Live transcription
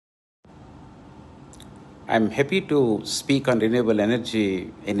I'm happy to speak on renewable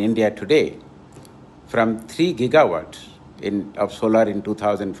energy in India today. From 3 gigawatt of solar in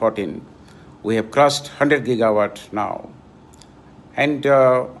 2014, we have crossed 100 gigawatt now. And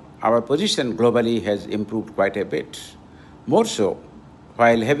our position globally has improved quite a bit. More so,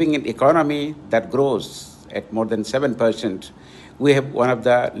 while having an economy that grows at more than 7%, we have one of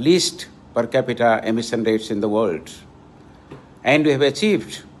the least per capita emission rates in the world. And we have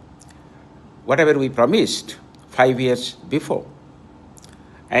achieved whatever we promised 5 years before.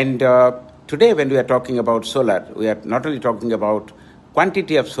 And today, when we are talking about solar, we are not only talking about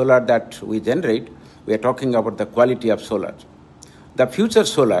quantity of solar that we generate, we are talking about the quality of solar. The future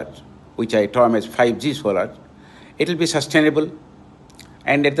solar, which I term as 5G solar, it will be sustainable.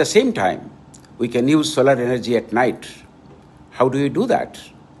 And at the same time, we can use solar energy at night. How do we do that?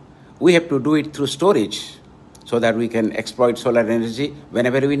 We have to do it through storage so that we can exploit solar energy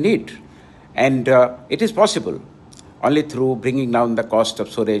whenever we need. And it is possible only through bringing down the cost of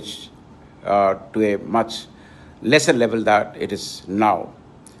storage to a much lesser level that it is now.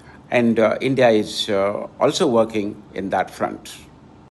 And India is also working in that front.